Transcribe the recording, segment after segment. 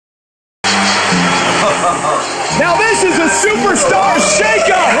is a superstar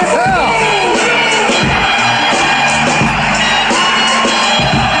shakeup!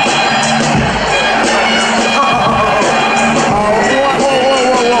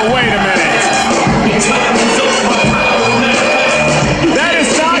 Whoa, wait a minute. That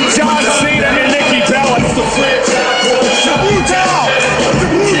is not John Cena and Nikki Bella.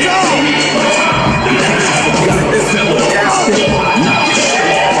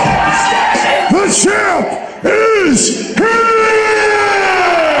 The champ is here!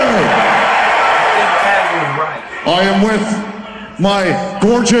 I am with my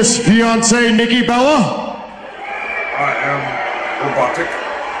gorgeous fiancée, Nikki Bella. I am robotic.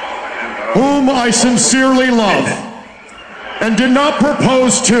 Whom I sincerely love and did not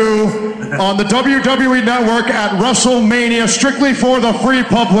propose to on the WWE Network at WrestleMania strictly for the free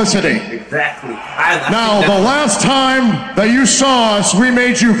publicity. Exactly. Now, the last time that you saw us, we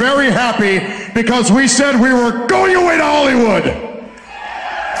made you very happy because we said we were going away to Hollywood.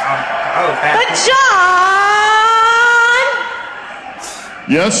 But John!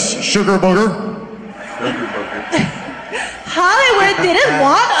 Yes, Sugar Booger. Hollywood didn't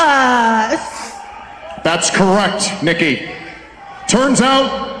want us. That's correct, Nikki. Turns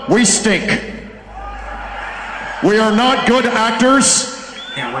out, we stink. We are not good actors.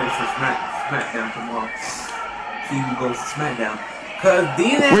 Can't wait for SmackDown tomorrow. See who goes to SmackDown.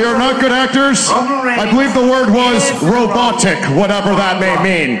 We are not good actors. I believe the word was robotic, whatever that may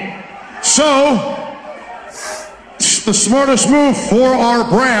mean. So, the smartest move for our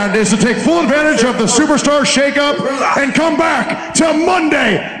brand is to take full advantage of the Superstar Shakeup and come back to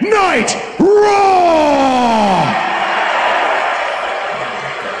Monday Night Raw!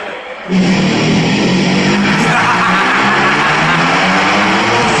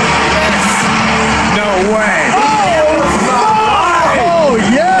 No way! Oh,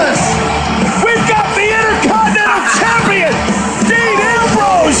 yes! We've got the Intercontinental Champion! Dean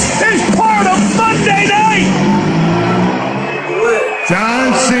Ambrose is part of Monday Night!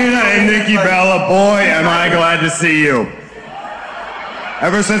 John Cena and Nikki Bella, boy, am I glad to see you.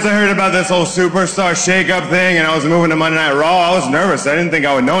 Ever since I heard about this whole Superstar Shakeup thing and I was moving to Monday Night Raw, I was nervous. I didn't think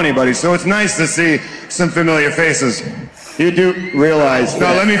I would know anybody, so it's nice to see some familiar faces. You do realize No,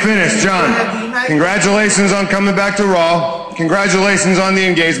 let me finish, John. Congratulations on coming back to Raw. Congratulations on the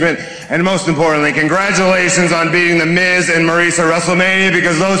engagement. And most importantly, congratulations on beating The Miz and Maurice at WrestleMania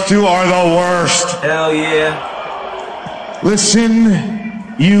because those two are the worst. Hell yeah. Listen,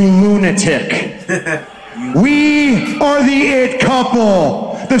 you lunatic. We are the it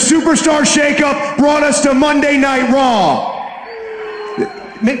couple. The Superstar Shakeup brought us to Monday Night Raw.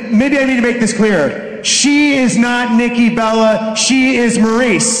 Maybe I need to make this clear. She is not Nikki Bella. She is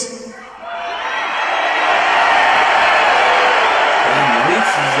Maurice.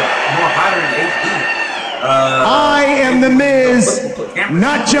 I am The Miz,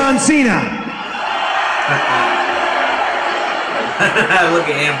 not John Cena. Look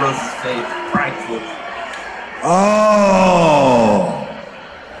at Ambrose's face. Prideful. Oh.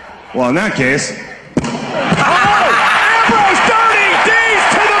 Well, in that case. Ambrose 30 days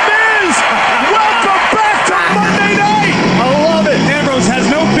to The Miz. Welcome back to Monday Night. I love it. Ambrose has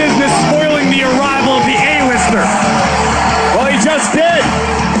no business spoiling the arrival of the A-lister. Well, he just did.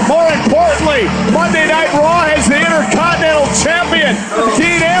 More importantly, Monday Night Raw has the Intercontinental Champion.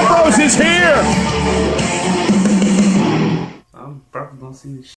 Dean Ambrose is here. I'm probably gonna see this.